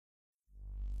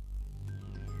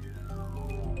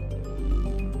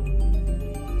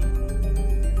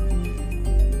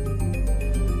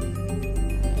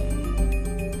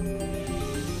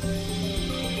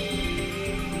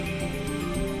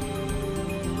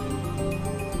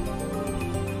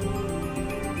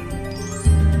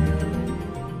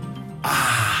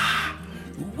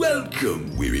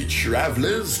Welcome, weary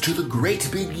travelers, to the great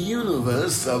big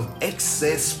universe of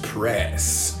Excess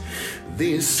Press.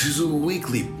 This is a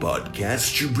weekly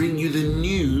podcast to bring you the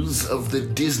news of the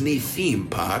Disney theme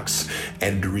parks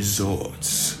and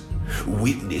resorts.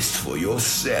 Witness for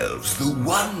yourselves the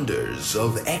wonders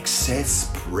of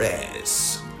Excess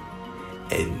Press.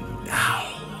 And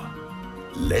now,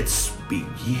 let's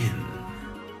begin.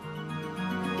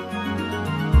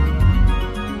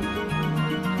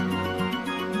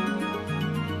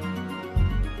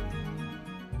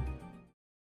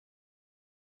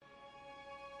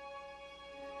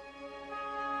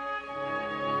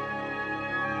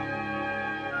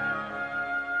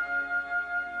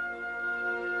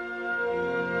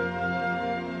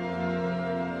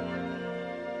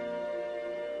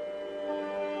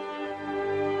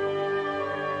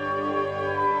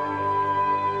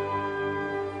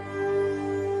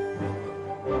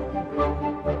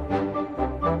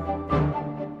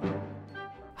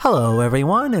 Hello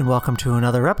everyone, and welcome to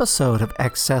another episode of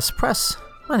Excess Press.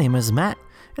 My name is Matt,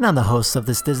 and I'm the host of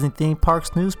this Disney Theme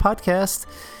Parks News podcast.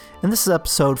 And this is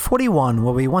episode 41,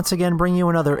 where we once again bring you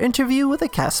another interview with a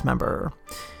cast member.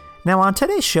 Now on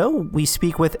today's show, we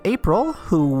speak with April,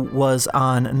 who was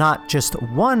on not just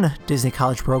one Disney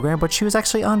College program, but she was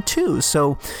actually on two.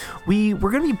 So we're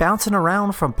going to be bouncing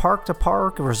around from park to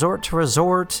park, resort to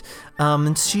resort.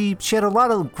 And she had a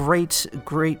lot of great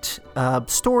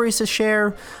stories to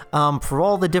share for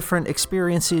all the different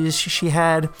experiences she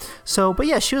had. So, but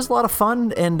yeah, she was a lot of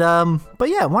fun. And but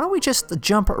yeah, why don't we just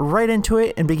jump right into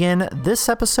it and begin this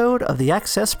episode of the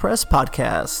Excess Press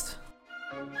podcast.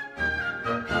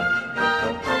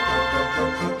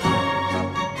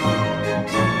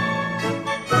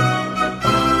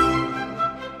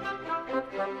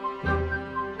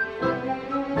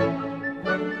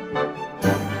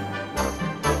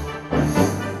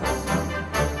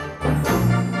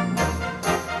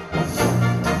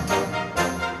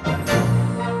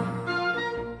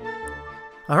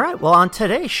 All right, well, on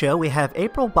today's show, we have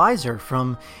April Beiser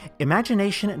from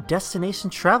Imagination Destination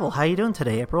Travel. How are you doing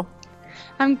today, April?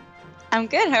 I'm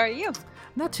good. How are you?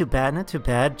 Not too bad.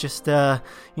 Just,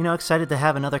 excited to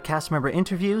have another cast member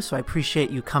interview, so I appreciate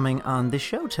you coming on this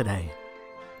show today.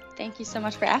 Thank you so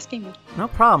much for asking me. No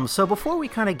problem. So before we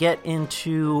kind of get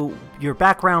into your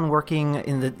background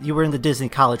working you were in the Disney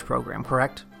College program,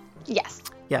 correct? Yes.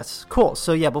 Yes, cool.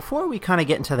 So yeah, before we kind of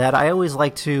get into that, I always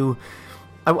like to...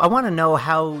 I want to know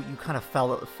how you kind of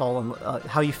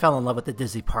how you fell in love with the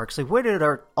Disney parks. Like, where did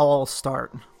it all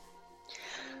start?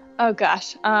 Oh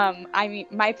gosh,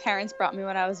 my parents brought me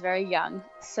when I was very young,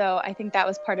 so I think that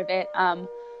was part of it.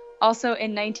 Also,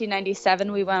 in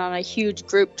 1997, we went on a huge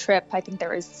group trip. I think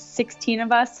there was 16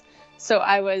 of us, so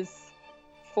I was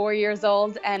 4 years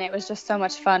old, and it was just so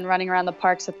much fun running around the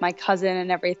parks with my cousin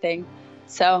and everything.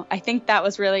 So I think that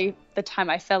was really the time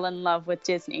I fell in love with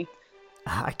Disney.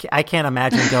 I can't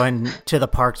imagine going to the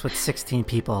parks with 16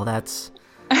 people. That's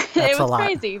it was a lot.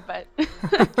 Crazy, but.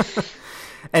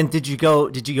 And did you go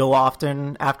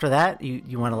often after that?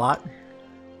 You went a lot?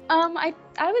 I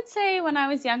would say when I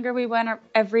was younger, we went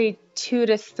every 2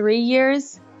 to 3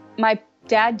 years. My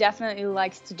dad definitely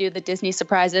likes to do the Disney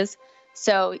surprises,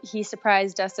 so he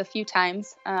surprised us a few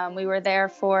times. We were there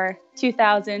for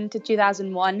 2000 to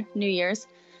 2001 New Year's.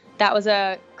 That was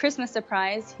a Christmas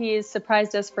surprise. He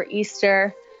surprised us for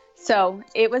Easter. So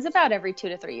it was about every 2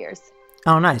 to 3 years.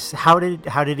 Oh, nice. How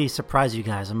did he surprise you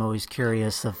guys? I'm always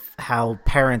curious of how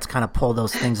parents kind of pull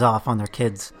those things off on their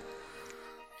kids.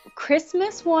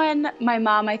 Christmas one, my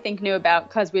mom, I think, knew about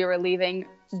because we were leaving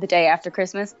the day after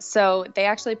Christmas. So they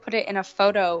actually put it in a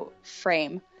photo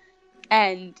frame,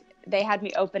 and they had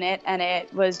me open it, and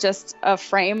it was just a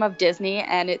frame of Disney,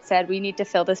 and it said, "We need to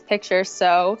fill this picture,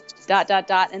 so ...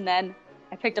 And then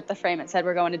I picked up the frame and said,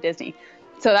 "We're going to Disney."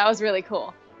 So that was really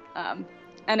cool.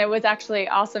 And it was actually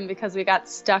awesome because we got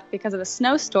stuck because of the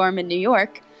snowstorm in New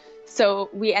York. So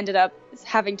we ended up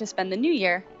having to spend the New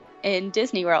Year in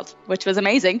Disney World, which was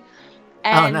amazing.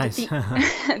 And nice.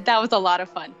 That was a lot of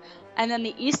fun. And then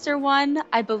the Easter one,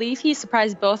 I believe he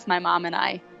surprised both my mom and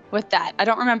I with that. I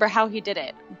don't remember how he did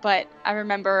it, but I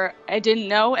remember I didn't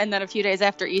know, and then a few days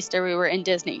after Easter we were in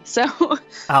Disney. So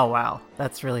Oh wow,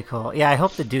 that's really cool. Yeah, I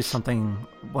hope to do something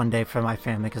one day for my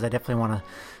family, because I definitely want to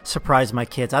surprise my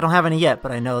kids. I don't have any yet,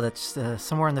 but I know that's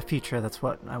somewhere in the future that's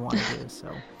what I want to do.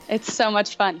 So it's so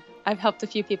much fun. I've helped a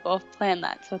few people plan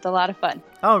that, so it's a lot of fun.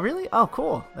 Oh, really? Oh,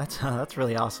 cool. That's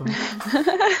really awesome.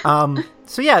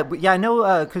 So yeah, I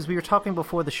know because we were talking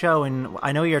before the show, and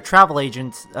I know you're a travel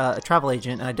agent,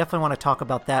 and I definitely want to talk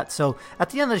about that. So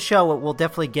at the end of the show, we'll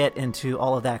definitely get into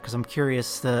all of that because I'm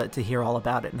curious to hear all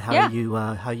about it and how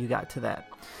you got to that.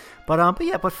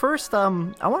 But first, I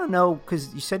want to know,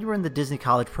 because you said you were in the Disney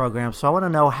College program, so I want to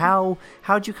know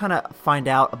how'd you kind of find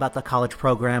out about the college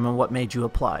program and what made you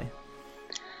apply?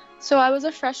 So I was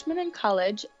a freshman in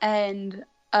college, and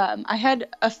I had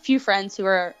a few friends who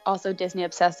were also Disney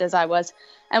obsessed as I was,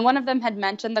 and one of them had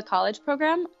mentioned the college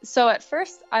program. So at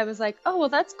first I was like, oh, well,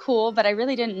 that's cool, but I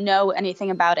really didn't know anything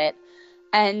about it.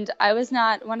 And I was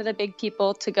not one of the big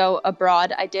people to go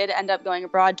abroad. I did end up going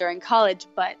abroad during college,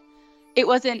 but it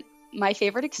wasn't my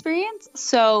favorite experience.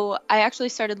 So I actually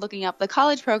started looking up the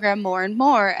college program more and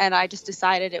more, and I just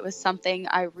decided it was something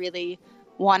I really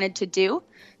wanted to do.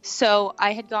 So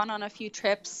I had gone on a few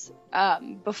trips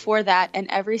before that, and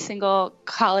every single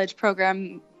college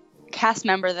program cast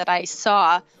member that I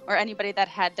saw, or anybody that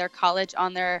had their college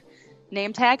on their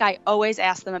name tag, I always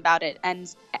asked them about it,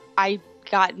 and I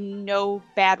got no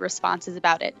bad responses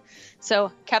about it.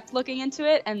 So kept looking into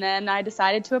it, and then I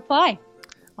decided to apply.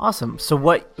 Awesome. So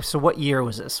what year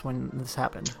was this when this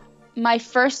happened? My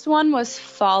first one was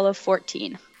fall of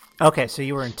 14. Okay, so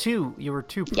you were two Yes.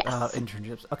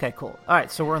 internships. Okay, cool. All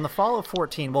right, so we're in the fall of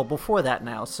 14. Well, before that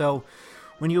now. So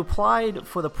when you applied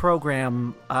for the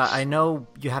program, I know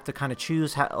you have to kind of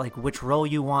choose which role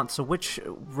you want. So which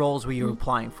roles were you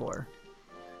applying for?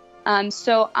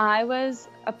 So I was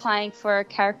applying for a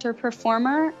character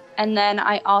performer, and then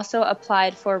I also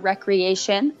applied for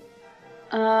recreation.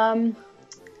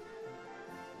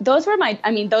 Those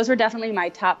were definitely my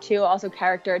top two. Also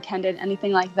character attendant,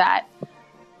 anything like that.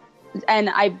 And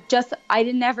I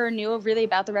never knew really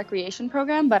about the recreation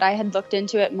program, but I had looked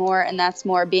into it more, and that's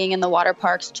more being in the water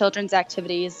parks, children's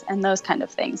activities, and those kind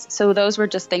of things. So those were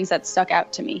just things that stuck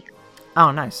out to me.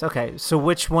 Oh, nice. Okay. So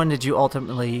which one did you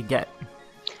ultimately get?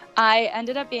 I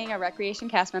ended up being a recreation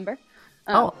cast member.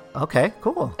 Oh, okay.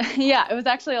 Cool. Yeah, it was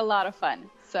actually a lot of fun.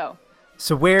 So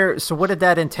what did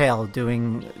that entail,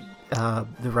 doing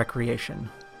the recreation?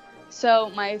 So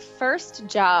my first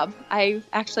job, I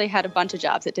actually had a bunch of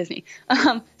jobs at Disney.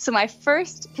 So my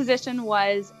first position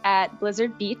was at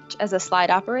Blizzard Beach as a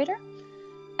slide operator.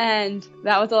 And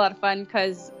that was a lot of fun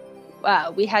because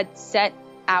we had set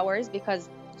hours, because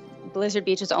Blizzard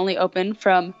Beach is only open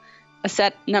from a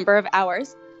set number of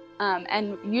hours.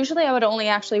 And usually I would only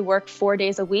actually work 4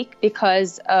 days a week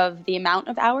because of the amount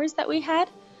of hours that we had.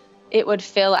 It would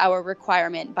fill our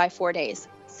requirement by 4 days.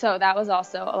 So that was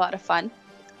also a lot of fun.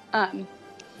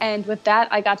 And with that,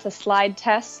 I got to slide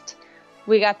test.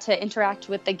 We got to interact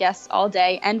with the guests all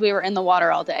day, and we were in the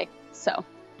water all day. So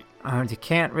you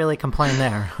can't really complain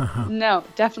there. No,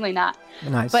 definitely not.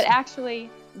 Nice. But actually,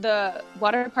 the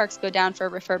water parks go down for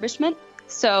refurbishment.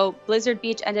 So Blizzard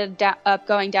Beach ended up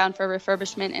going down for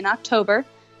refurbishment in October,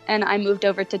 and I moved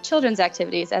over to children's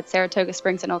activities at Saratoga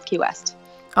Springs and Old Key West.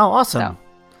 Oh, awesome. So,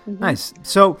 Nice.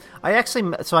 So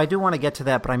I do want to get to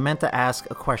that, but I meant to ask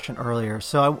a question earlier.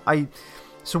 So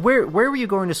so where were you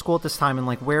going to school at this time, and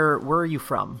where are you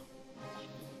from?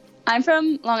 I'm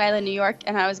from Long Island, New York,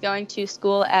 and I was going to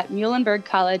school at Muhlenberg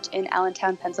College in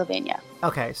Allentown, Pennsylvania.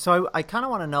 Okay, so I kind of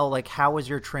want to know, how was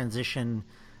your transition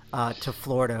to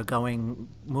Florida,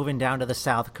 moving down to the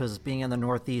South, because being in the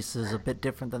Northeast is a bit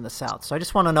different than the South. So I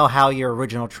just want to know how your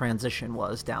original transition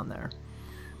was down there.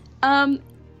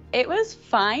 It was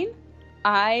fine.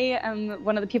 I am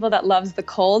one of the people that loves the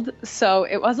cold, so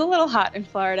it was a little hot in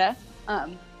Florida.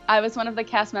 I was one of the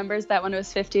cast members that when it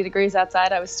was 50 degrees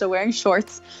outside, I was still wearing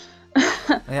shorts.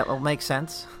 Yeah, well, makes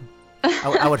sense.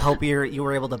 I would hope you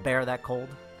were able to bear that cold.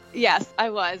 Yes,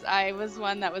 I was. I was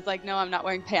one that was like, no, I'm not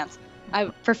wearing pants. I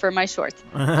prefer my shorts.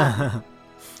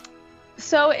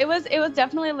 So it was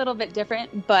definitely a little bit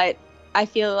different, but I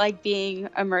feel like being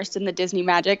immersed in the Disney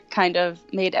magic kind of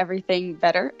made everything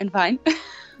better and fine.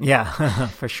 Yeah,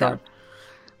 for sure. So.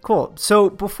 Cool.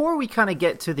 So before we kind of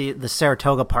get to the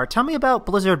Saratoga part, tell me about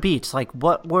Blizzard Beach.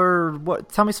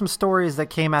 Tell me some stories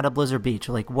that came out of Blizzard Beach.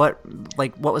 What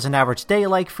was an average day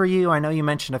like for you? I know you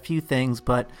mentioned a few things,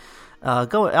 but I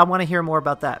want to hear more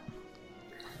about that.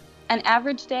 An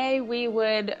average day, we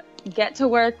would get to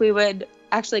work. We would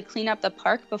actually clean up the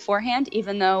park beforehand,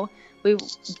 even though we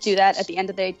do that at the end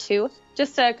of the day too,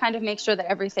 just to kind of make sure that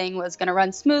everything was going to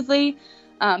run smoothly.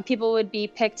 People would be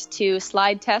picked to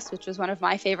slide test, which was one of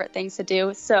my favorite things to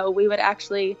do. So we would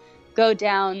actually go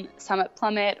down Summit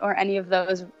Plummet or any of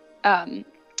those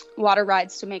water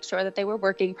rides to make sure that they were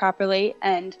working properly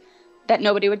and that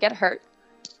nobody would get hurt.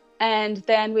 And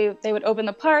then they would open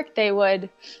the park. We would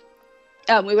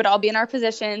all be in our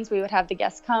positions. We would have the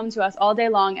guests come to us all day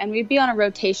long, and we'd be on a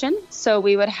rotation. So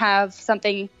we would have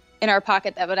something in our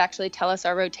pocket that would actually tell us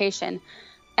our rotation.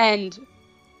 And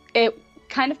it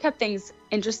kind of kept things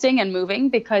interesting and moving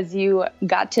because you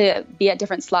got to be at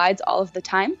different slides all of the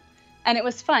time. And it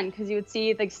was fun because you would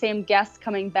see the same guests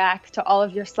coming back to all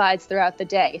of your slides throughout the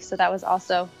day. So that was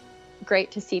also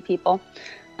great to see people.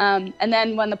 And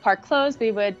then when the park closed,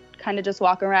 we would kind of just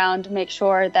walk around, make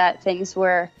sure that things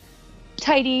were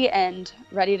tidy and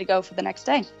ready to go for the next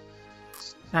day.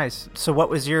 Nice. So what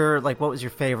was your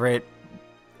favorite,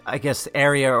 I guess,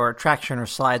 area or attraction or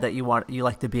slide that you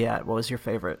like to be at? What was your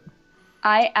favorite?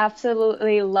 I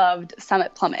absolutely loved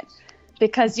Summit Plummet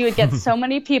because you would get so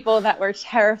many people that were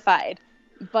terrified,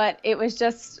 but it was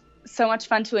just so much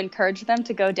fun to encourage them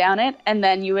to go down it. And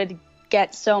then you would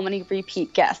get so many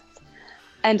repeat guests.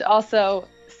 And also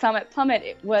Summit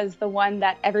Plummet was the one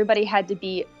that everybody had to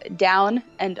be down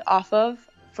and off of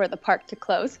for the park to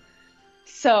close.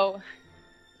 So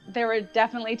there were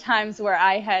definitely times where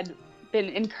I had been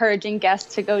encouraging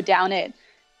guests to go down it,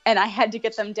 and I had to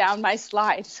get them down my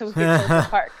slide so we could close the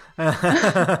park.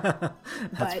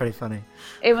 That's pretty funny.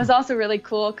 It was also really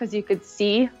cool because you could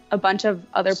see a bunch of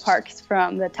other parks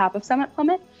from the top of Summit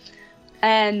Plummet,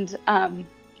 and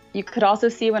you could also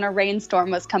see when a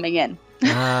rainstorm was coming in.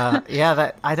 I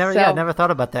never thought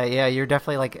about that. Yeah, you're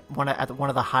definitely like at one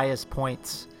of the highest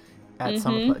points at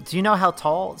Summit Plummet. Do you know how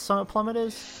tall Summit Plummet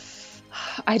is?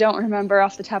 I don't remember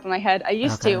off the top of my head. I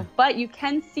used to, but you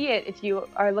can see it if you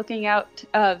are looking out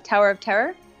of Tower of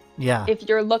Terror. Yeah. If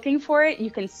you're looking for it, you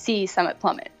can see Summit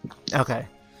Plummet. Okay.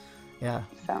 Yeah.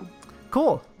 So.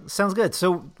 Cool. Sounds good.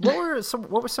 So what were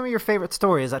some of your favorite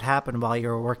stories that happened while you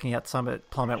were working at Summit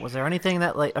Plummet? Was there anything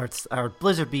that or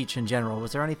Blizzard Beach in general,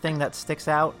 was there anything that sticks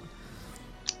out?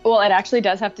 Well, it actually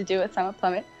does have to do with Summit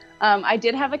Plummet. I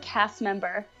did have a cast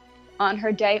member on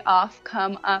her day off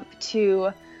come up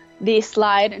to the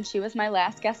slide, and she was my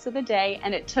last guest of the day,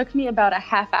 and it took me about a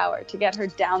half hour to get her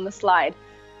down the slide,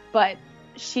 but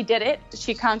she did it.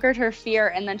 She conquered her fear,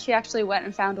 and then she actually went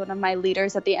and found one of my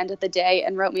leaders at the end of the day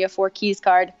and wrote me a 4 keys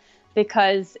card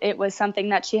because it was something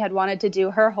that she had wanted to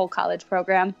do her whole college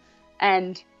program,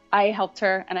 and I helped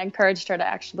her and I encouraged her to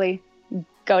actually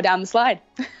go down the slide.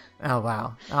 Oh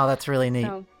wow. Oh, that's really neat.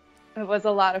 So it was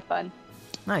a lot of fun.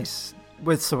 Nice.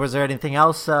 So was there anything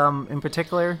else in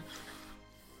particular?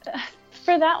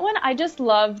 For that one, I just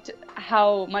loved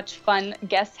how much fun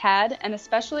guests had, and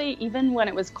especially even when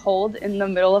it was cold in the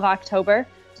middle of October,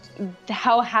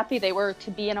 how happy they were to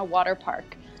be in a water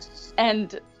park.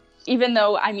 And even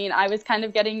though, I was kind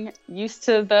of getting used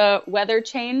to the weather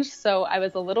change, so I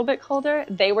was a little bit colder,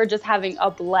 they were just having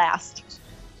a blast.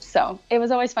 So it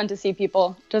was always fun to see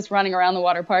people just running around the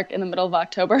water park in the middle of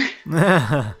October.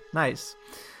 Nice.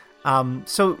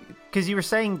 So, because you were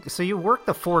saying, so you worked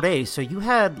the 4 days, so you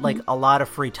had like a lot of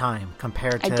free time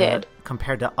compared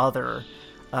to other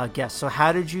guests. So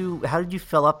how did you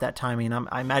fill up that time?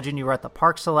 I imagine you were at the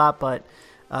parks a lot, but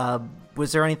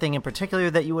was there anything in particular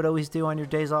that you would always do on your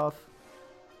days off?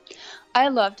 I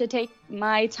love to take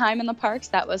my time in the parks.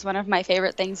 That was one of my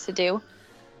favorite things to do.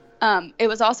 It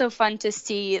was also fun to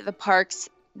see the parks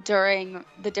during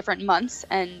the different months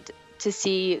and to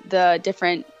see the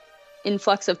different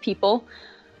influx of people.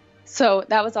 So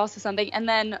that was also something. And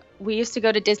then we used to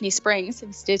go to Disney Springs. It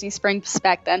was Disney Springs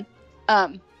back then.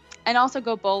 And also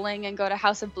go bowling and go to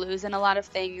House of Blues and a lot of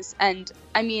things. And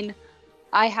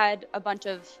I had a bunch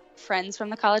of friends from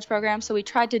the college program, so we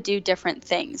tried to do different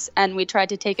things. And we tried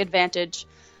to take advantage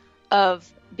of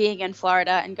being in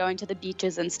Florida and going to the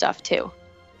beaches and stuff too.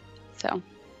 So.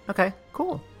 Okay,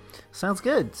 cool. Sounds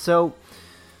good.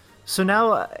 So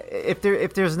now, if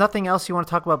there's nothing else you want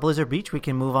to talk about Blizzard Beach, we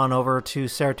can move on over to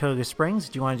Saratoga Springs.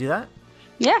 Do you want to do that?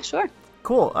 Yeah, sure.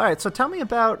 Cool. All right. So tell me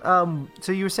about.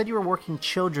 So you said you were working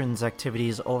children's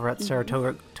activities over at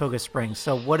Saratoga Springs.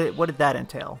 So what did that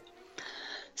entail?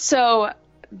 So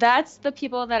that's the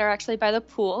people that are actually by the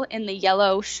pool in the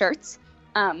yellow shirts.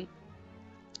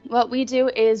 What we do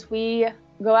is we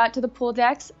go out to the pool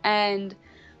decks and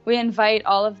we invite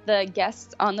all of the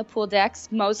guests on the pool decks,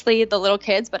 mostly the little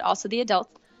kids, but also the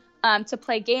adults, to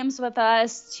play games with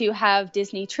us, to have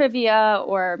Disney trivia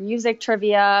or music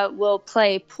trivia. We'll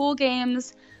play pool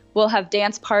games. We'll have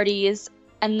dance parties.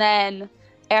 And then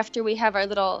after we have our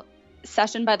little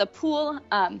session by the pool,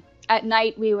 at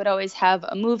night we would always have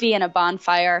a movie and a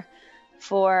bonfire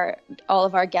for all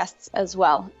of our guests as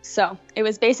well. So it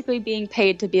was basically being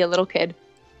paid to be a little kid.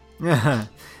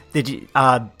 Did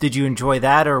you enjoy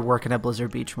that or working at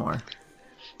Blizzard Beach more?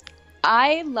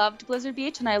 I loved Blizzard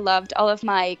Beach and I loved all of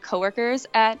my coworkers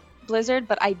at Blizzard,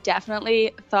 but I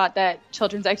definitely thought that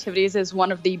children's activities is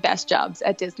one of the best jobs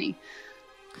at Disney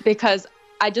because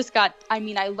I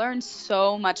learned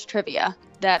so much trivia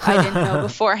that I didn't know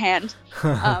beforehand.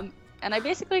 And I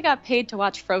basically got paid to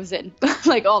watch Frozen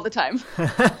like all the time.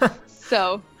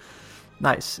 So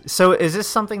Nice. So is this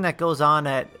something that goes on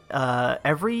at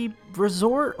every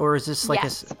resort, or is this like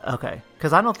Yes. okay?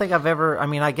 Because I don't think I've ever. I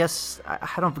mean, I guess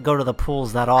I don't go to the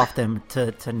pools that often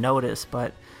to notice,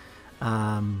 but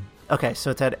okay.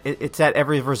 So it's at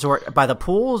every resort by the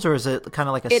pools, or is it kind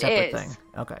of like a It separate is. thing?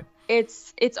 Okay.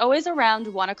 It's always around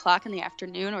 1 o'clock in the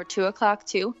afternoon or 2 o'clock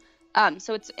too.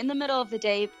 So it's in the middle of the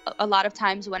day a lot of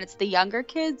times when it's the younger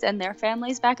kids and their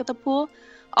families back at the pool.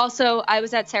 Also, I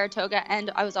was at Saratoga and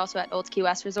I was also at Old Key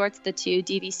West Resorts, the two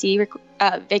DVC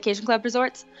Vacation Club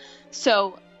resorts.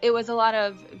 So it was a lot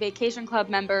of Vacation Club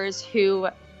members who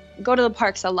go to the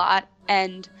parks a lot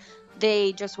and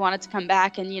they just wanted to come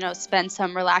back and, spend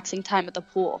some relaxing time at the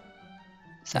pool.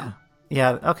 So.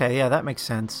 Yeah. Okay. Yeah, that makes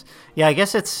sense. Yeah, I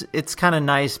guess it's kind of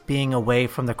nice being away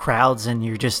from the crowds, and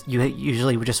you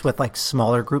usually just with like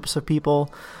smaller groups of people.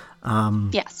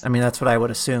 Yes. I mean, that's what I would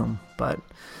assume. But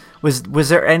was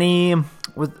there any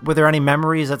were there any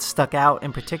memories that stuck out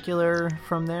in particular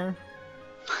from there?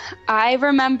 I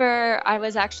remember I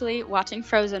was actually watching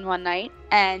Frozen one night,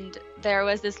 and there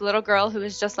was this little girl who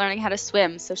was just learning how to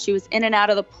swim. So she was in and out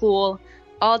of the pool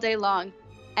all day long,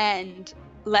 and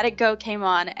Let It Go came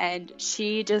on, and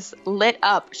she just lit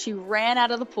up. She ran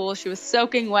out of the pool. She was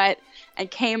soaking wet and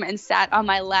came and sat on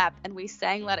my lap, and we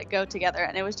sang Let It Go together,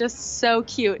 and it was just so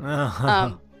cute.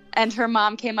 And her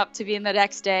mom came up to me the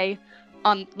next day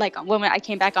when I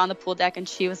came back on the pool deck, and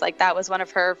she was like, that was one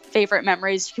of her favorite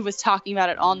memories. She was talking about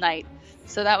it all night.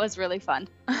 So that was really fun.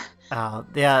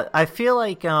 Yeah, I feel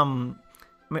like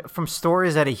from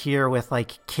stories that I hear with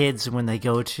like kids when they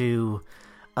go to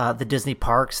the Disney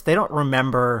parks, they don't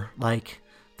remember like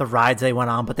the rides they went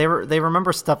on, but they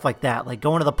remember stuff like that, like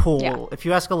going to the pool. Yeah. If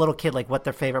you ask a little kid like what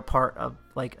their favorite part of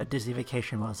like a Disney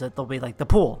vacation was, they'll be like the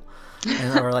pool,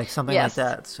 or like something Yes. like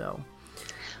that. So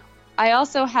I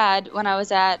also had, when I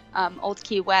was at Old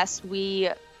Key West, we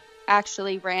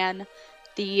actually ran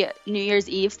the New Year's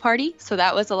Eve party. So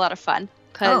that was a lot of fun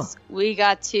because we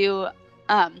got to,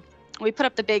 we put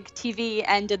up the big TV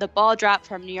and did the ball drop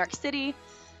from New York City.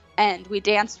 And we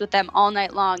danced with them all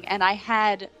night long. And I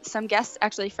had some guests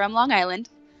actually from Long Island,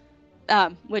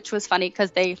 which was funny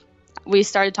because we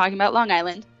started talking about Long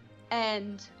Island.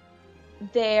 And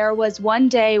there was one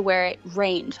day where it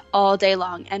rained all day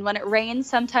long. And when it rains,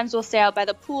 sometimes we'll stay out by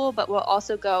the pool, but we'll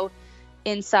also go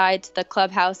inside the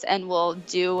clubhouse and we'll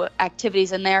do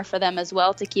activities in there for them as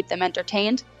well to keep them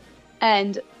entertained.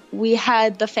 And we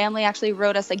had the family actually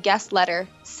wrote us a guest letter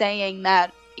saying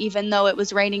that even though it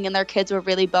was raining and their kids were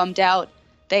really bummed out,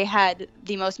 they had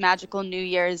the most magical New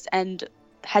Year's and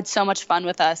had so much fun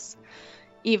with us,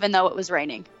 even though it was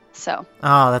raining. So.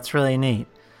 Oh, that's really neat.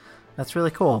 That's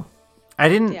really cool.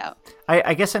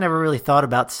 I guess I never really thought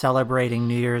about celebrating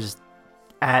New Year's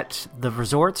at the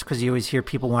resorts, because you always hear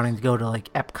people wanting to go to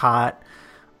like Epcot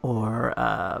or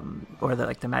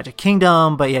the Magic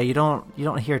Kingdom, but yeah, you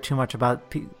don't hear too much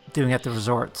about doing it at the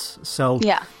resorts. So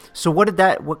yeah. So what did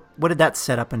that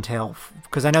setup entail?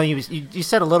 Because I know you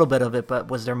said a little bit of it, but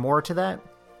was there more to that?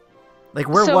 Like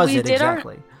where was it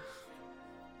exactly?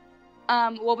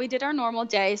 Well, we did our normal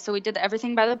day, so we did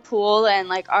everything by the pool and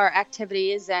like our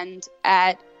activities, and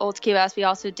at Old Key West we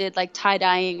also did like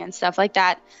tie-dyeing and stuff like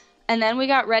that. And then we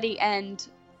got ready, and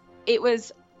it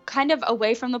was kind of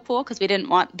away from the pool because we didn't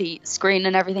want the screen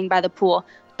and everything by the pool,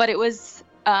 but it was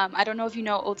I don't know if you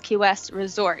know Old Key West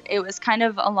Resort. It was kind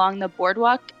of along the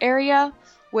boardwalk area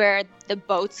where the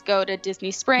boats go to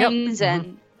Disney Springs. Yep. Mm-hmm.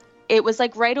 And it was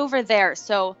like right over there.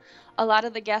 So a lot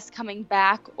of the guests coming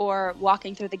back or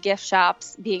walking through the gift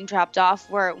shops being dropped off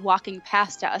were walking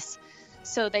past us.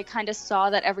 So they kind of saw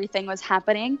that everything was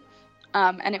happening.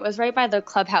 And it was right by the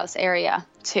clubhouse area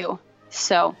too.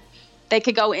 So they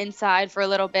could go inside for a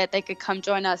little bit. They could come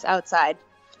join us outside.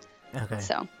 Okay.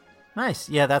 So. Nice.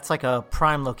 Yeah, that's like a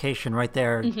prime location right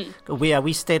there. Mm-hmm.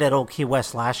 We stayed at Old Key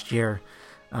West last year.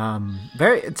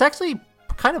 It's actually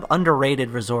kind of underrated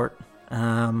resort.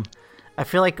 I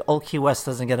feel like Old Key West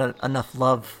doesn't get enough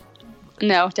love.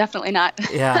 No, definitely not.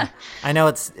 Yeah, I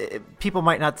know people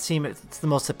might not seem it's the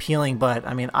most appealing, but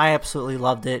I mean, I absolutely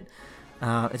loved it.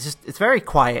 It's very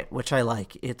quiet, which I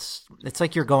like. It's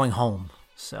like you're going home.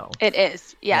 So it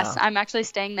is. Yes, yeah. I'm actually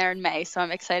staying there in May, so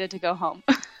I'm excited to go home.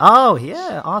 Oh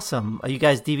yeah, awesome. Are you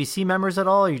guys DVC members at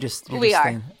all? Or We are.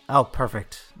 Staying? Oh,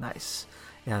 perfect. Nice.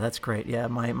 Yeah, that's great. Yeah,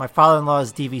 my father-in-law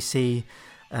is DVC,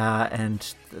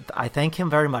 and I thank him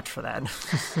very much for that.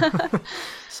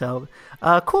 So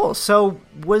cool. So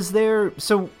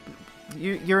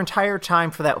your entire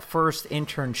time for that first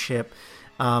internship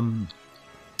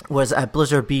was at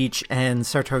Blizzard Beach and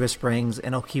Saratoga Springs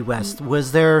and Old Key West.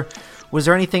 Was there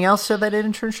anything else to that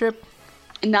internship?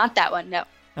 Not that one, no.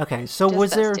 Okay, so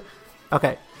Just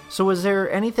Okay. So was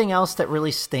there anything else that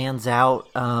really stands out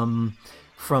from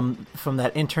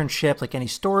that internship? Like any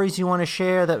stories you want to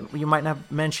share that you might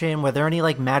not mention? Were there any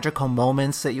like magical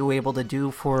moments that you were able to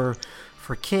do for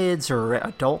kids or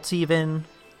adults even?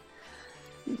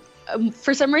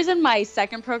 For some reason, my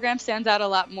second program stands out a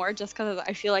lot more just because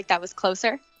I feel like that was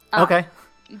closer. Okay.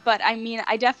 But I mean,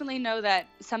 I definitely know that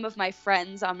some of my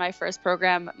friends on my first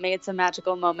program made some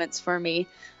magical moments for me.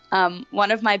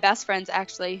 One of my best friends,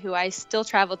 actually, who I still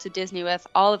travel to Disney with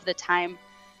all of the time,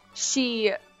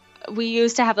 we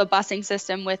used to have a busing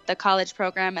system with the college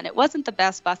program, and it wasn't the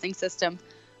best busing system.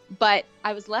 But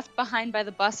I was left behind by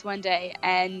the bus one day,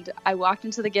 and I walked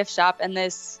into the gift shop, and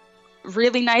this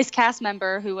really nice cast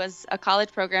member who was a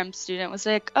college program student was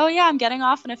like, "Oh yeah, I'm getting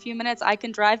off in a few minutes. I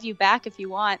can drive you back if you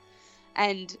want."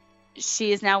 And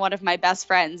she is now one of my best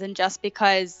friends. And just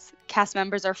because cast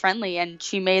members are friendly, and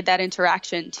she made that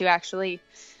interaction to actually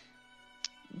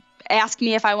ask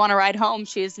me if I want to ride home,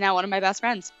 she is now one of my best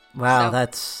friends. Wow,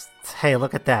 So, hey,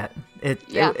 look at that.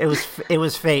 It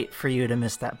was fate for you to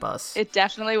miss that bus. it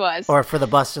definitely was. Or for the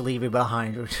bus to leave you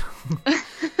behind.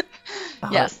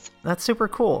 Yes. That's super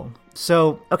cool.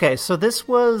 So, okay, so this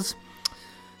was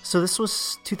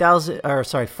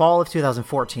fall of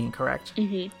 2014, correct?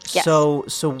 Mm-hmm.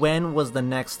 Yes. So when was the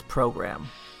next program?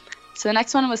 So the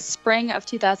next one was spring of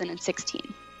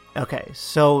 2016. Okay,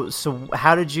 so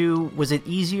how was it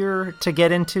easier to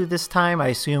get into this time? I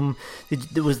assume,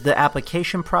 was the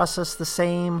application process the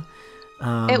same?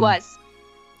 It was.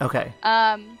 Okay.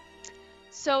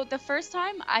 So the first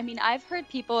time, I mean, I've heard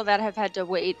people that have had to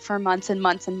wait for months and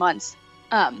months and months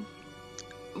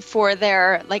for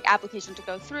their application to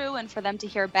go through and for them to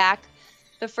hear back.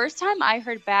 The first time I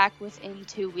heard back within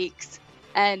 2 weeks,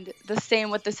 and the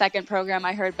same with the second program,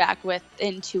 I heard back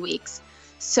within 2 weeks.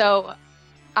 So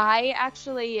I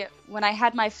actually, when I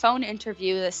had my phone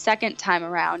interview the second time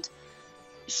around,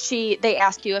 they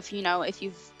ask you if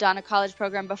you've done a college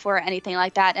program before or anything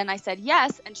like that, and I said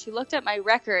yes, and she looked at my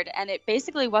record, and it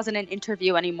basically wasn't an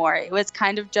interview anymore. It was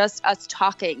kind of just us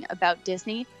talking about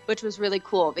Disney, which was really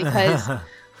cool because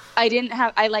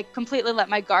I completely let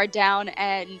my guard down,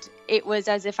 and it was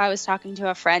as if I was talking to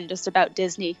a friend just about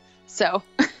Disney. So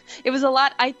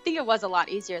I think it was a lot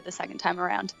easier the second time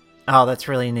around. Oh, that's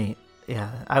really neat. Yeah,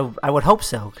 I would hope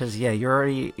so, because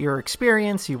you're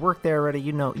experienced, you work there already,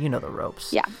 you know the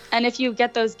ropes. Yeah, and if you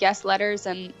get those guest letters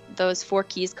and those 4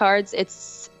 keys cards,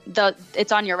 it's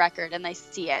on your record and they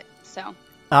see it. So.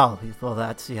 Oh well,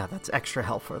 that's extra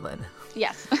helpful then.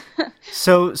 Yes.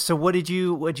 So what did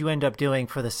you end up doing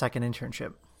for the second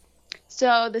internship?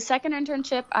 So the second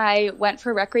internship, I went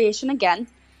for recreation again,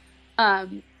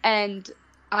 and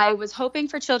I was hoping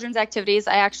for children's activities.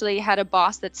 I actually had a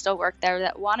boss that still worked there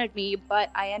that wanted me, but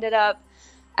I ended up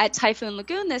at Typhoon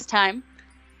Lagoon this time.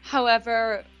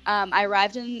 However, I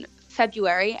arrived in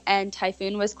February and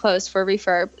Typhoon was closed for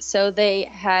refurb, so they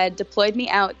had deployed me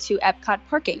out to Epcot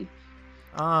parking.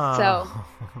 Oh. So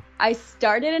I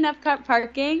started in Epcot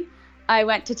parking. I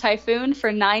went to Typhoon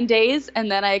for 9 days,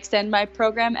 and then I extended my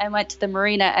program and went to the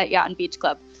marina at Yacht and Beach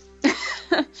Club.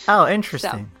 Oh,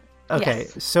 interesting. So, okay,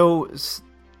 yes.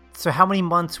 So how many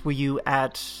months were you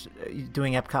at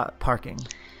doing Epcot parking?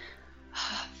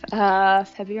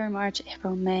 February, March,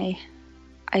 April, May.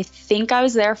 I think I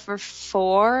was there for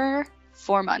four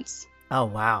months. Oh,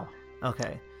 wow.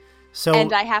 Okay. So,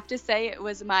 and I have to say it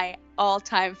was my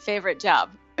all-time favorite job.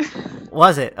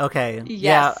 Was it? Okay. Yes.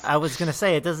 Yeah, I was going to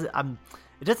say it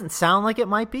doesn't sound like it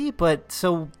might be, but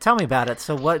so tell me about it.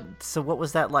 So what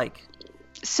was that like?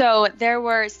 So there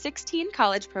were 16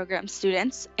 college program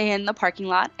students in the parking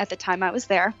lot at the time I was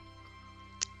there,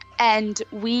 and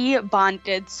we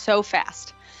bonded so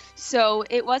fast. So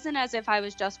it wasn't as if I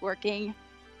was just working.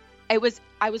 I was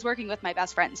working with my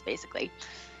best friends, basically.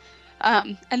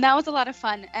 And that was a lot of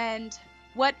fun. And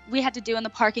what we had to do in the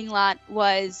parking lot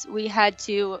was we had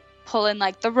to pull in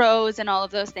the rows and all of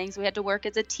those things. We had to work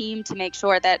as a team to make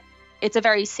sure that it's a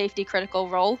very safety critical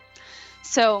role.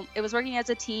 So it was working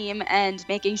as a team and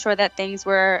making sure that things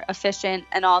were efficient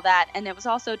and all that. And it was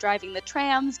also driving the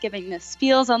trams, giving the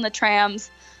spiels on the trams,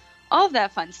 all of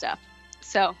that fun stuff.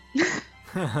 So.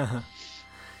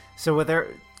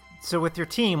 So with your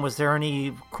team, was there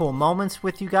any cool moments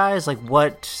with you guys? Like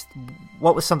what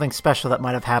was something special that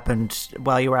might have happened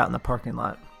while you were out in the parking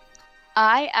lot?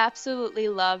 I absolutely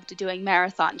loved doing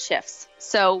marathon shifts.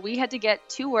 So we had to get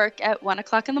to work at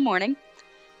 1:00 in the morning.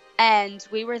 And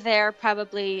we were there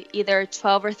probably either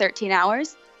 12 or 13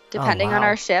 hours, depending on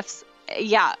our shifts.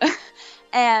 Yeah.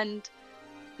 And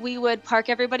we would park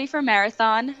everybody for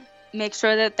marathon, make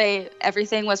sure that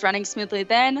everything was running smoothly.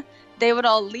 Then they would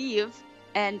all leave,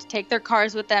 and take their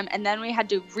cars with them. And then we had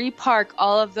to repark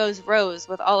all of those rows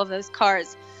with all of those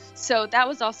cars. So that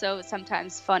was also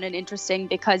sometimes fun and interesting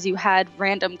because you had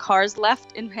random cars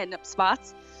left in random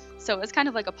spots. So it was kind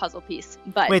of like a puzzle piece.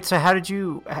 But wait, so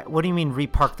what do you mean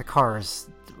repark the cars?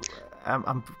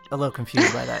 I'm a little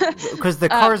confused by that. Because the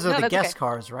cars are the guest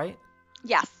cars, right?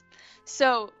 Yes.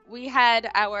 So we had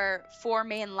our 4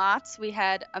 main lots. We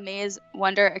had Amaze,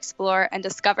 Wonder, Explore, and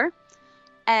Discover.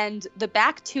 And the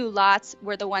back 2 lots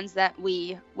were the ones that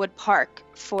we would park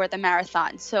for the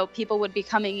marathon. So people would be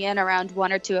coming in around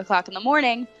 1 or 2 o'clock in the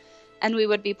morning, and we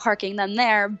would be parking them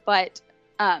there. But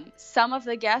some of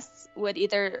the guests would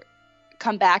either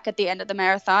come back at the end of the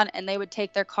marathon, and they would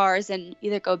take their cars and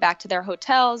either go back to their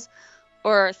hotels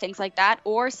or things like that,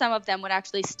 or some of them would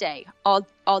actually stay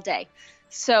all day.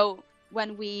 So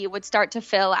when we would start to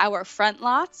fill our front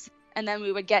lots, and then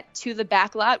we would get to the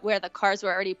back lot where the cars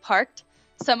were already parked,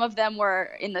 some of them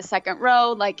were in the second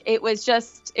row. Like it was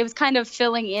kind of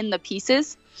filling in the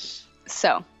pieces.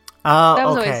 So that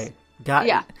was okay.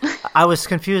 I was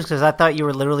confused because I thought you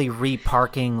were literally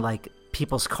reparking like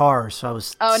people's cars. So I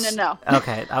was. Oh no.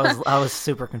 Okay, I was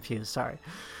super confused. Sorry.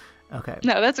 Okay.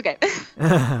 No, that's okay.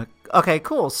 Okay,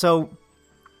 cool. So,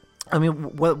 I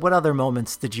mean, what other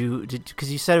moments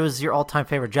because you said it was your all-time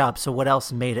favorite job. So what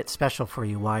else made it special for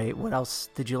you? What else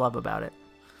did you love about it?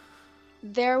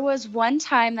 There was one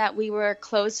time that we were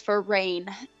closed for rain,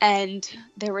 and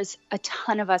there was a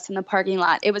ton of us in the parking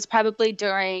lot. It was probably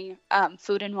during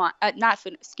Flower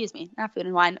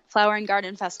and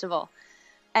Garden Festival.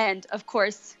 And of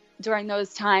course, during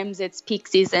those times, it's peak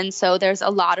season. So there's a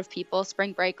lot of people,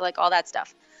 spring break, like all that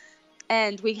stuff.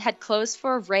 And we had closed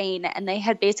for rain, and they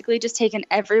had basically just taken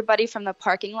everybody from the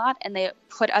parking lot and they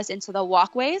put us into the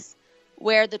walkways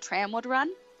where the tram would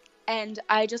run. And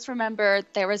I just remember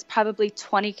there was probably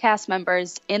 20 cast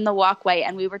members in the walkway,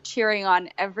 and we were cheering on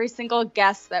every single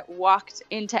guest that walked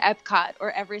into Epcot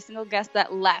or every single guest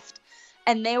that left.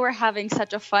 And they were having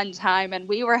such a fun time, and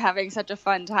we were having such a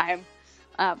fun time.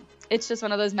 It's just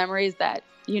one of those memories that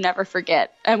you never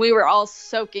forget. And we were all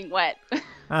soaking wet.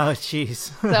 Oh,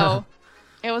 jeez. So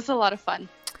it was a lot of fun.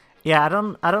 Yeah, I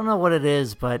don't know what it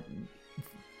is, but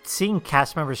seeing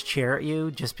cast members cheer at you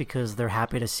just because they're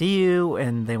happy to see you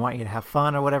and they want you to have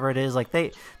fun or whatever it is, like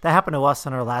that happened to us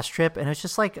on our last trip, and it's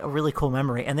just like a really cool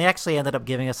memory. And they actually ended up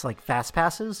giving us like fast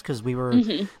passes because we were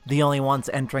the only ones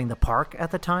entering the park at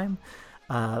the time.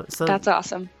 So that's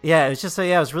awesome. Yeah, it was just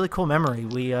it was a really cool memory.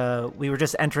 We were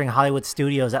just entering Hollywood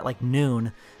Studios at like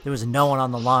noon. There was no one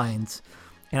on the lines,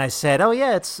 and I said, "Oh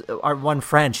yeah, it's our one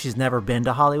friend. She's never been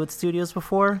to Hollywood Studios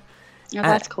before." Oh,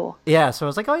 that's cool. Yeah, so I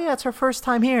was like, "Oh yeah, it's her first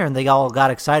time here," and they all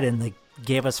got excited and they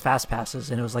gave us fast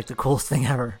passes, and it was like the coolest thing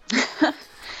ever.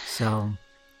 So,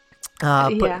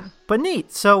 but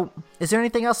neat. So, is there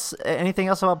anything else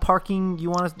about parking you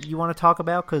want to talk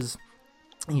about? Because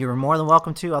you're more than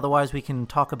welcome to. Otherwise, we can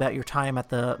talk about your time at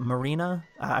the marina.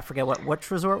 I forget which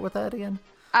resort was that again?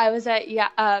 I was at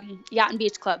Yacht and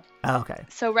Beach Club. Oh, okay.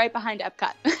 So right behind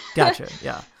Epcot. Gotcha.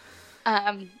 Yeah.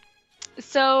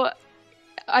 So,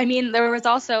 I mean, there was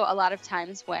also a lot of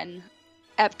times when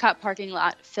Epcot parking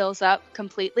lot fills up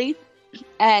completely,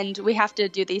 and we have to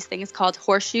do these things called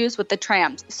horseshoes with the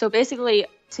trams. So basically,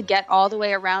 to get all the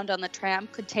way around on the tram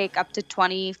could take up to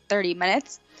 20, 30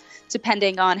 minutes,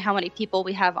 depending on how many people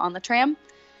we have on the tram.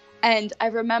 And I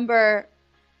remember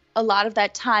a lot of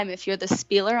that time, if you're the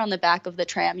spieler on the back of the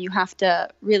tram, you have to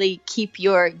really keep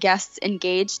your guests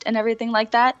engaged and everything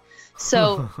like that.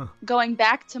 So going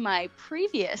back to my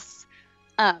previous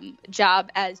job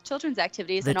as children's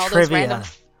activities and all trivia.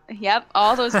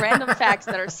 all those random facts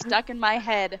that are stuck in my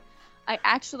head, I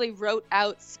actually wrote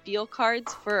out spiel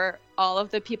cards for all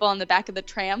of the people on the back of the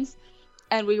trams,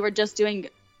 and we would just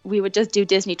do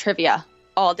Disney trivia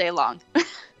all day long.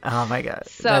 Oh my god,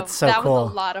 so that's so that cool.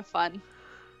 was a lot of fun.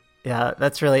 Yeah,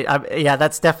 that's really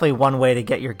that's definitely one way to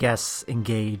get your guests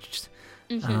engaged.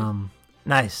 Mm-hmm.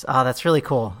 Nice. Oh, that's really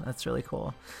cool.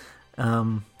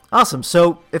 Awesome.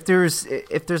 So if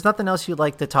there's nothing else you'd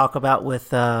like to talk about with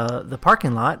the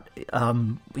parking lot,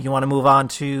 you want to move on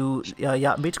to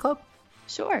Yacht and Beach Club?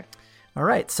 Sure. All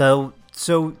right. So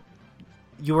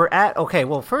you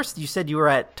were first you said you were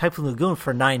at Typhoon Lagoon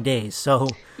for 9 days. So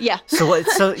yeah. So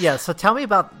tell me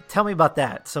about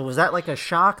that. So was that like a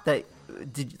shock that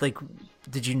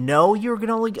did you know you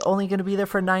were only going to be there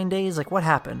for 9 days? Like what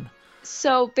happened?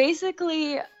 So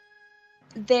basically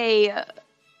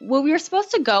we were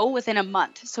supposed to go within a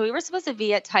month. So we were supposed to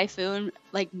be at Typhoon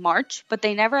like March, but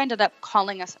they never ended up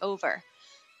calling us over.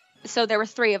 So there were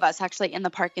 3 of us actually in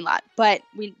the parking lot, but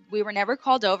we were never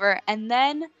called over. And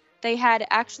then they had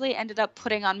actually ended up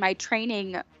putting on my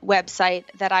training website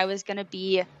that I was going to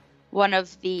be one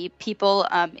of the people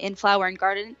in Flower and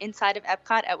Garden inside of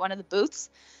Epcot at one of the booths.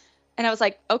 And I was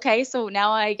like, okay, so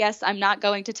now I guess I'm not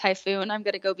going to Typhoon. I'm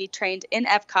going to go be trained in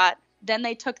Epcot. Then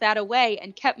they took that away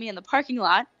and kept me in the parking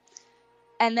lot.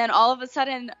 And then all of a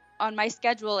sudden on my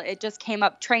schedule, it just came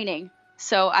up training.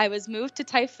 So I was moved to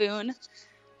Typhoon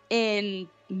in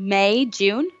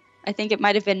June. I think it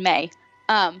might have been May.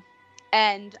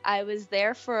 And I was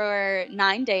there for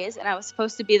 9 days, and I was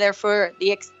supposed to be there for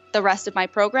the rest of my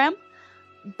program.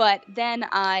 But then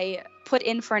I put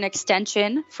in for an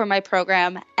extension for my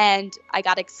program, and I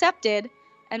got accepted.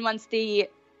 And once I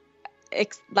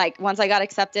got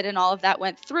accepted and all of that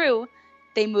went through,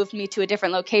 they moved me to a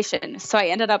different location. So I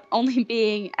ended up only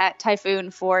being at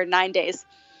Typhoon for 9 days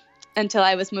until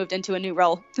I was moved into a new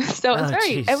role. So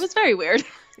it was very weird.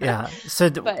 Yeah. So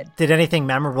did anything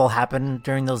memorable happen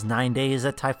during those 9 days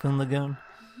at Typhoon Lagoon?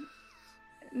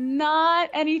 Not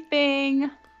anything.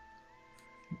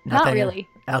 Nothing. Not really.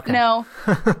 Okay. No.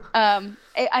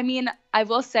 I mean, I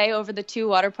will say over the 2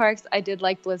 water parks, I did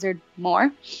like Blizzard more.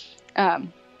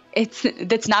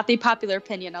 That's not the popular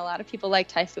opinion. A lot of people like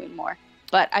Typhoon more.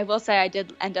 But I will say I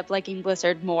did end up liking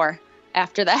Blizzard more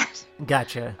after that.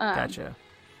 Gotcha.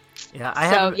 Yeah,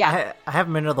 I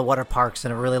haven't been to the water parks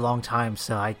in a really long time,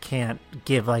 so I can't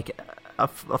give like a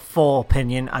full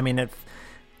opinion. I mean, if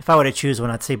I were to choose one,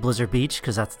 I'd say Blizzard Beach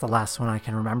because that's the last one I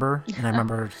can remember, and I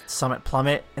remember Summit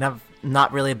Plummet, and I'm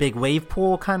not really a big wave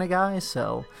pool kind of guy,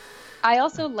 so. I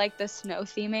also like the snow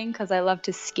theming because I love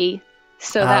to ski,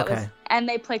 so that was, and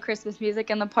they play Christmas music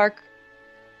in the park.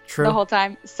 True. The whole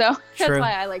time, so that's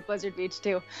why I like Blizzard Beach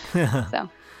too. So.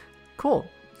 Cool.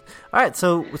 All right,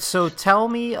 so tell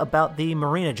me about the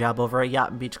marina job over at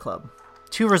Yacht and Beach Club.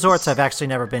 2 resorts I've actually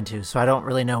never been to, so I don't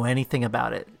really know anything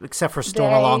about it, except for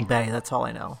Stormalong Bay. That's all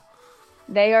I know.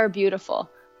 They are beautiful.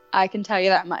 I can tell you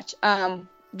that much.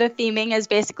 The theming is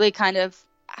basically kind of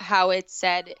how it's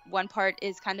said. One part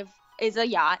is a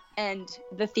yacht, and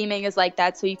the theming is like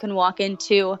that, so you can walk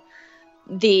into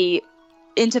the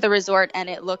resort and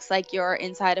it looks like you're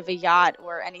inside of a yacht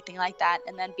or anything like that.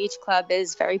 And then Beach Club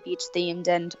is very beach themed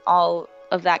and all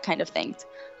of that kind of things.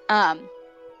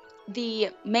 The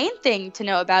main thing to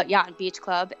know about Yacht and Beach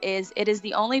Club is it is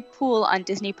the only pool on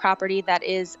Disney property that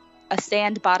is a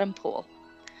sand bottom pool.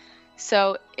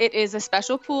 So it is a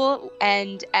special pool,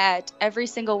 and at every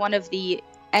single one of the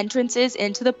entrances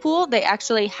into the pool, they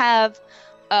actually have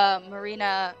a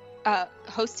marina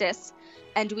hostess.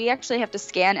 And we actually have to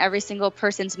scan every single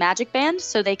person's magic band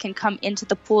so they can come into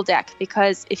the pool deck,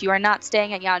 because if you are not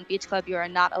staying at Yacht and Beach Club, you are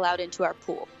not allowed into our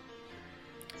pool.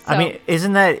 So, I mean,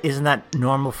 isn't that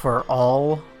normal for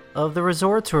all of the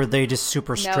resorts, or are they just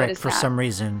super strict for some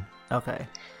reason? Okay.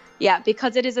 Yeah,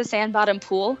 because it is a sand bottom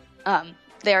pool,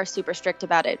 they are super strict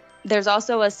about it. There's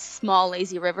also a small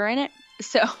lazy river in it,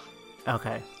 so.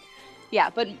 Okay. Yeah,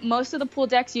 but most of the pool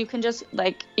decks you can just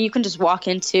walk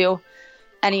into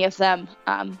any of them,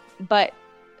 but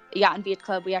Yacht and Beach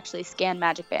Club, we actually scan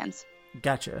magic bands.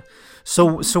 Gotcha.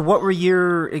 So what were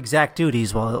your exact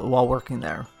duties while working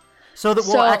there?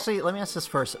 Actually, let me ask this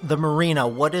first. The marina,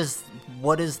 what does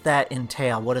that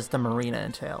entail? What does the marina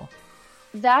entail?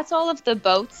 That's all of the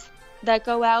boats that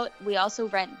go out. We also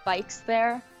rent bikes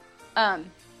there, but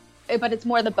it's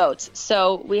more the boats.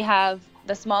 So we have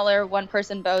the smaller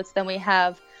one-person boats, then we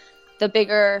have the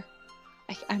bigger.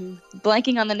 I'm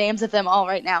blanking on the names of them all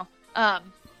right now.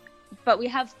 But we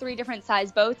have 3 different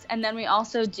size boats, and then we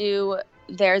also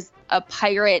there's a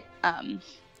pirate.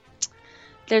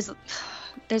 There's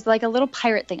like a little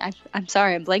pirate thing. I'm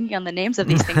sorry, I'm blanking on the names of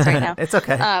these things right now. It's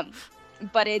okay.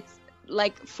 But it's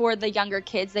like for the younger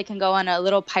kids, they can go on a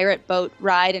little pirate boat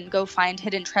ride and go find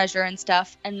hidden treasure and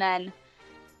stuff. And then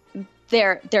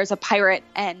there's a pirate,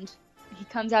 and he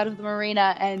comes out of the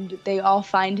marina, and they all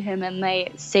find him, and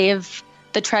they save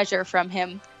the treasure from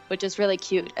him, which is really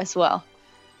cute as well.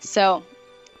 So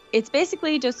it's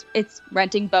basically it's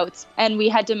renting boats, and we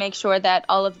had to make sure that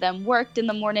all of them worked in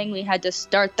the morning. We had to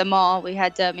start them all. We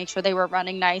had to make sure they were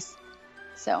running nice.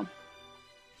 So.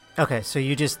 Okay, so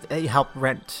you just help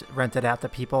rent it out to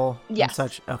people? Yes.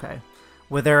 And such? Okay.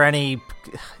 Were there any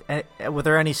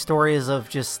stories of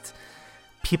just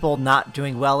people not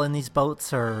doing well in these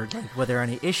boats, or like, were there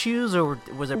any issues, or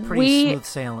was it pretty smooth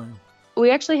sailing? We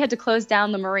actually had to close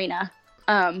down the marina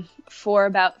for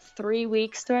about 3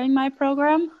 weeks during my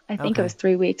program. I think it was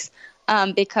 3 weeks,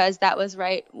 because that was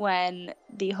right when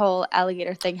the whole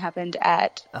alligator thing happened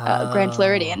at Grand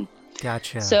Floridian.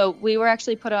 Gotcha. So we were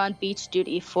actually put on beach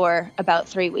duty for about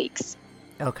 3 weeks.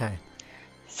 Okay.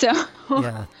 So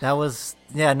Yeah, that was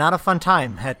not a fun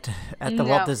time at the No.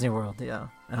 Walt Disney World. Yeah,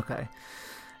 okay,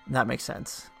 that makes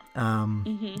sense.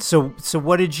 So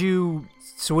what did you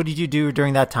do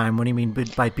during that time? What do you mean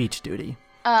by beach duty?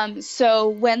 So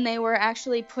when they were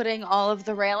actually putting all of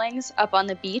the railings up on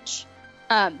the beach,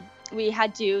 we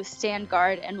had to stand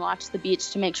guard and watch the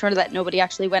beach to make sure that nobody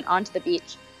actually went onto the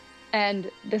beach. And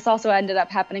this also ended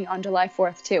up happening on July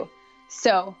 4th too.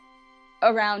 So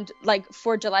around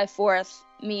for July 4th,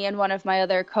 me and one of my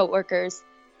other coworkers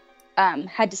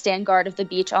had to stand guard of the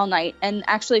beach all night. And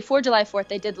actually for July 4th,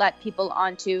 they did let people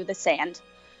onto the sand.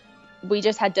 We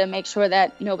just had to make sure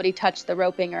that nobody touched the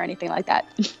roping or anything like that.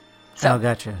 So oh,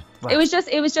 gotcha. Wow. it was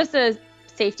just a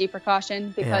safety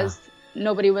precaution because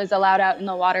nobody was allowed out in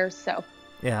the water. So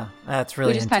Yeah, that's really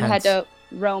we just intense. kind of had to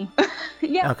roam.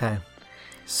 Yeah. Okay.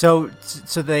 So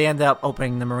they ended up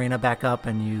opening the marina back up,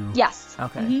 and you. Yes.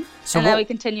 Okay. Mhm. So And then we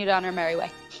continued on our merry way.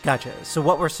 Gotcha. So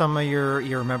what were some of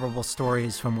your memorable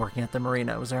stories from working at the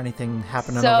marina? Was there anything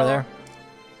happening So- over there?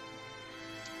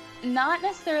 Not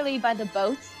necessarily by the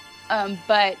boats,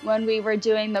 but when we were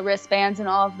doing the wristbands and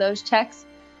all of those checks,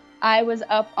 I was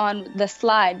up on the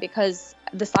slide because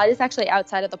the slide is actually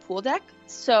outside of the pool deck.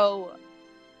 So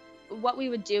what we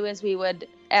would do is we would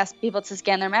ask people to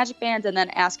scan their magic bands and then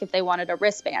ask if they wanted a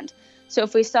wristband. So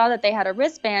if we saw that they had a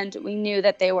wristband, we knew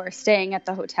that they were staying at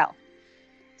the hotel.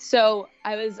 So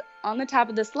I was on the top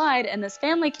of the slide and this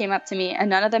family came up to me and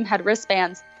none of them had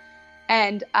wristbands.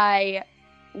 And I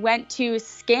went to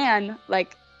scan,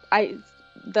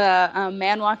 the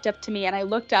man walked up to me and I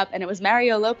looked up and it was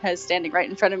Mario Lopez standing right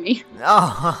in front of me.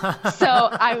 Oh. So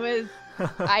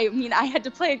I had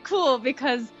to play it cool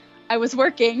because I was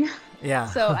working. Yeah.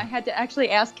 So I had to actually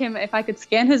ask him if I could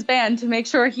scan his band to make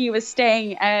sure he was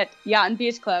staying at Yacht and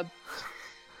Beach Club.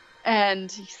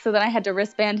 And so then I had to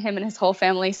wristband him and his whole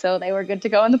family so they were good to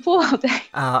go in the pool all day.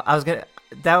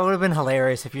 That would have been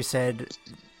hilarious if you said,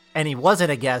 and he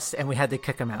wasn't a guest and we had to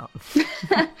kick him out.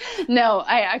 No,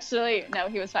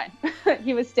 he was fine.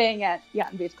 He was staying at Yacht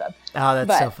and Beach Club. Oh, that's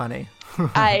But so funny.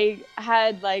 I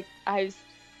was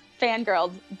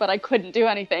fangirled, but I couldn't do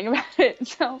anything about it.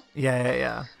 So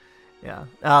Yeah.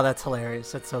 Oh, that's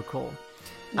hilarious. That's so cool.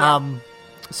 Yeah.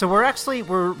 So we're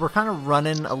kind of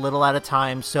running a little out of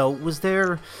time. So was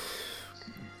there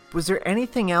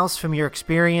anything else from your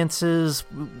experiences,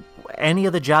 any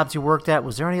of the jobs you worked at?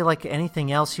 Was there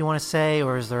anything else you want to say,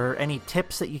 or is there any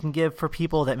tips that you can give for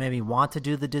people that maybe want to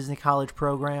do the Disney College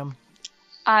program?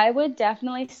 I would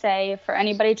definitely say for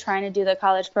anybody trying to do the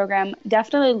college program,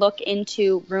 definitely look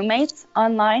into roommates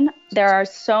online. There are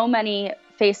so many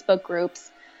Facebook groups.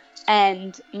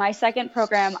 And my second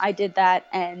program, I did that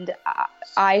and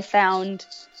I found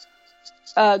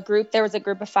a group. There was a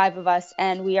group of 5 of us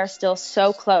and we are still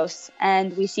so close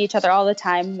and we see each other all the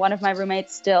time. One of my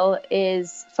roommates still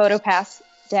is PhotoPass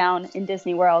down in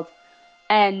Disney World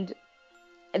and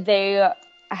they're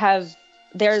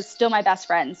still my best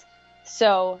friends.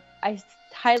 So I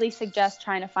highly suggest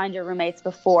trying to find your roommates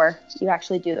before you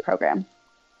actually do the program.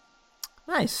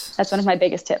 Nice. That's one of my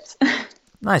biggest tips.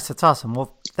 Nice. That's awesome.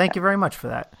 Well, thank you very much for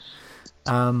that.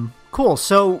 Cool.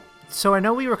 So I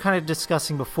know we were kind of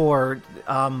discussing before.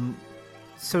 I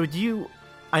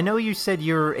know you said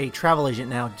you're a travel agent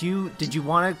now. Did you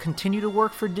want to continue to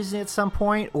work for Disney at some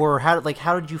point, or how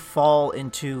did you fall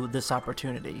into this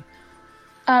opportunity?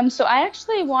 So I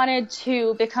actually wanted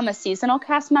to become a seasonal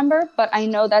cast member, but I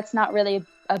know that's not really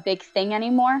a big thing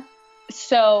anymore.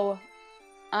 So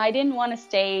I didn't want to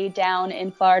stay down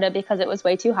in Florida because it was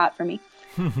way too hot for me.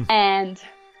 And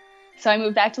so I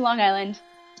moved back to Long Island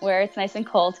where it's nice and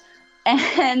cold.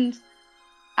 And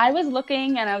I was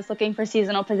looking for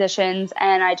seasonal positions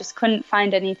and I just couldn't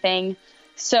find anything.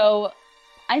 So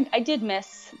I did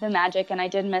miss the magic and I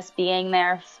did miss being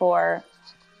there for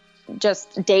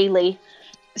just daily.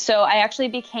 So I actually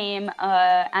became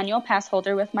an annual pass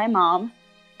holder with my mom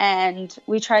and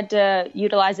we tried to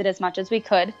utilize it as much as we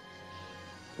could.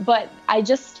 But I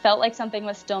just felt like something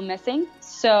was still missing.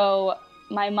 So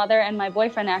my mother and my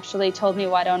boyfriend actually told me,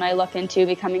 why don't I look into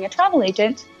becoming a travel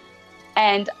agent?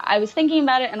 And I was thinking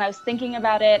about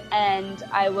it and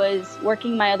I was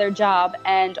working my other job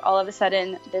and all of a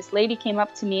sudden this lady came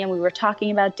up to me and we were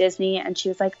talking about Disney and she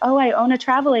was like, oh, I own a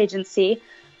travel agency.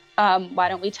 Why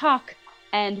don't we talk?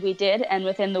 And we did. And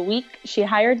within the week she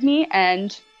hired me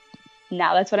and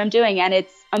now that's what I'm doing. And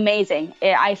it's amazing.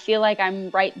 I feel like I'm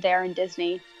right there in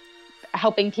Disney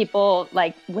helping people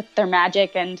with their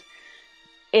magic and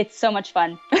it's so much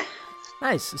fun.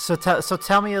 Nice. So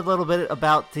tell me a little bit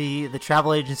about the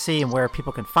travel agency and where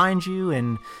people can find you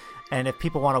and if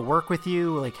people want to work with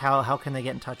you, how can they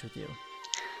get in touch with you?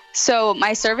 So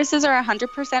my services are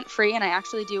 100% free, and I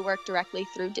actually do work directly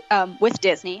through with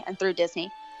Disney and through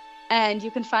Disney. And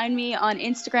you can find me on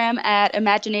Instagram at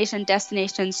Imagination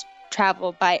Destinations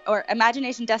by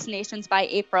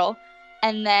April.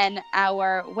 And then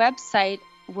our website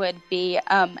would be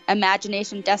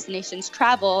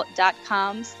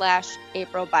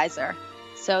imaginationdestinationstravel.com/April Beiser.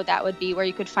 So that would be where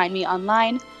you could find me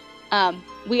online.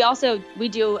 We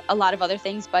do a lot of other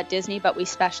things but Disney, but we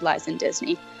specialize in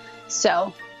Disney.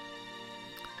 So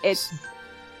it's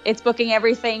booking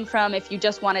everything from if you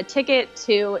just want a ticket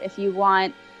to if you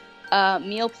want a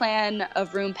meal plan, a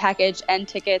room package, and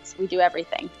tickets. We do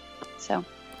everything. So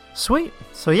sweet.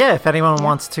 So yeah, if anyone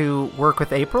wants to work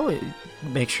with April,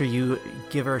 make sure you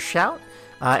give her a shout.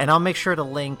 And I'll make sure to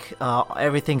link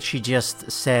everything she just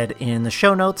said in the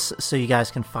show notes so you guys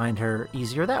can find her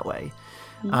easier that way.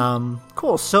 Mm-hmm.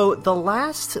 Cool. So the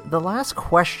last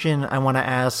question I want to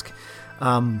ask,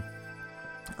 on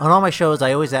all my shows,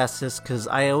 I always ask this because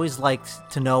I always like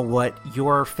to know what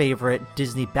your favorite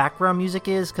Disney background music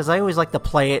is, because I always like to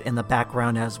play it in the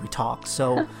background as we talk.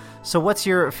 So what's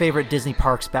your favorite Disney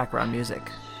Parks background music?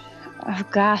 Oh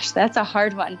gosh, that's a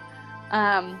hard one.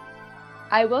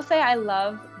 I will say I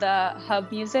love the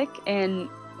hub music in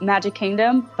Magic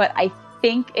Kingdom, but I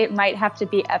think it might have to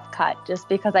be Epcot just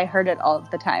because I heard it all of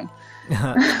the time.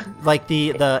 Like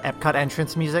the Epcot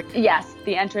entrance music? Yes,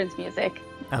 the entrance music.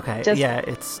 Okay,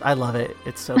 I love it.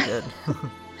 It's so good.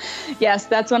 Yes,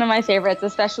 that's one of my favorites,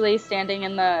 especially standing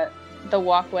in the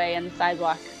walkway and the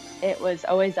sidewalk. It was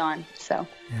always on, so.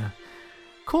 Yeah.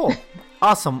 Cool.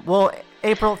 Awesome. Well,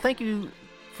 April, thank you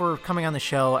for coming on the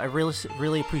show. I really,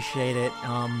 really appreciate it.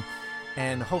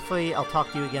 And hopefully I'll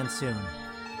talk to you again soon.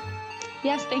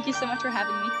 Yes, thank you so much for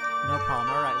having me. No problem.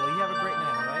 All right. Well, you have a great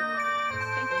night, all right?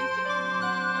 Thank you, too.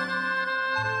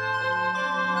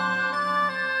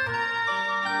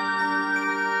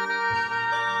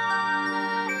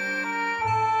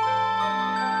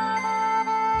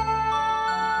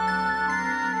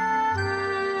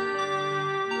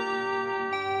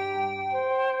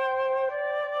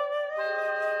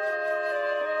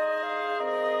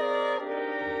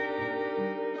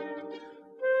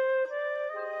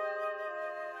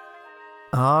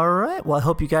 All right. Well, I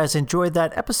hope you guys enjoyed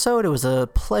that episode. It was a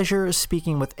pleasure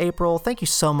speaking with April. Thank you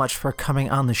so much for coming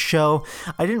on the show.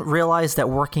 I didn't realize that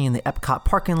working in the Epcot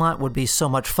parking lot would be so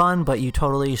much fun, but you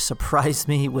totally surprised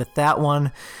me with that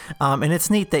one. And it's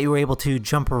neat that you were able to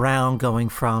jump around going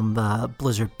from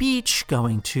Blizzard Beach,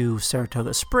 going to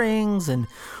Saratoga Springs, and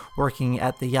working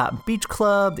at the Yacht and Beach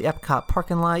Club, the Epcot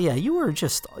parking lot. Yeah, you were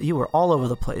all over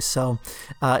the place. So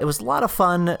it was a lot of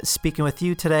fun speaking with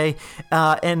you today.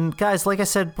 And guys, like I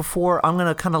said before, I'm going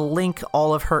to kind of link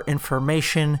all of her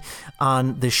information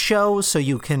on the show so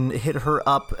you can hit her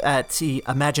up at the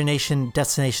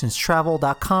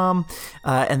imaginationdestinationstravel.com.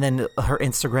 And then her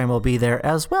Instagram will be there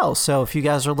as well. So if you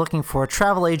guys are looking for a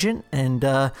travel agent, and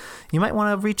you might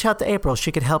want to reach out to April,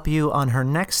 she could help you on her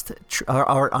next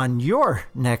or on your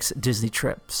next Disney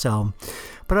trip. So,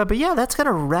 but yeah, that's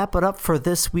gonna wrap it up for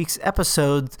this week's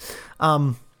episode.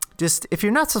 Just if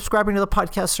you're not subscribing to the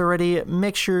podcast already,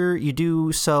 make sure you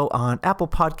do so on Apple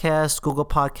Podcasts, Google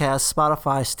Podcasts,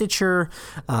 Spotify, Stitcher,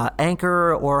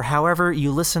 Anchor, or however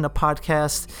you listen to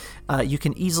podcasts. You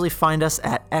can easily find us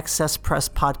at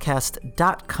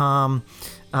accesspresspodcast.com.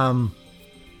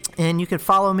 And you can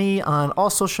follow me on all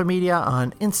social media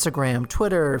on Instagram,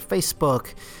 Twitter,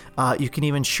 Facebook. You can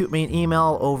even shoot me an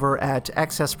email over at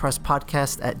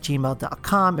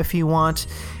accesspresspodcast@gmail.com if you want.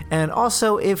 And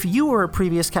also, if you were a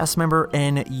previous cast member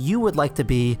and you would like to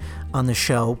be on the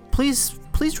show, please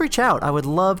reach out. I would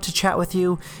love to chat with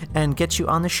you and get you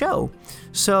on the show.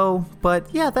 So, but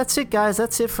yeah, that's it, guys.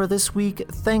 That's it for this week.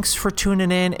 Thanks for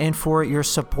tuning in and for your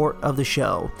support of the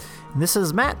show. And this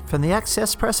is Matt from the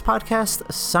Access Press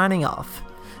Podcast signing off.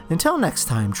 Until next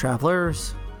time,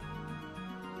 travelers.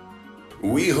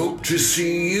 We hope to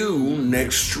see you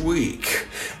next week.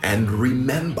 And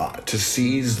remember to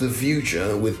seize the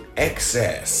future with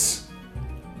excess.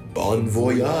 Bon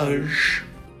voyage.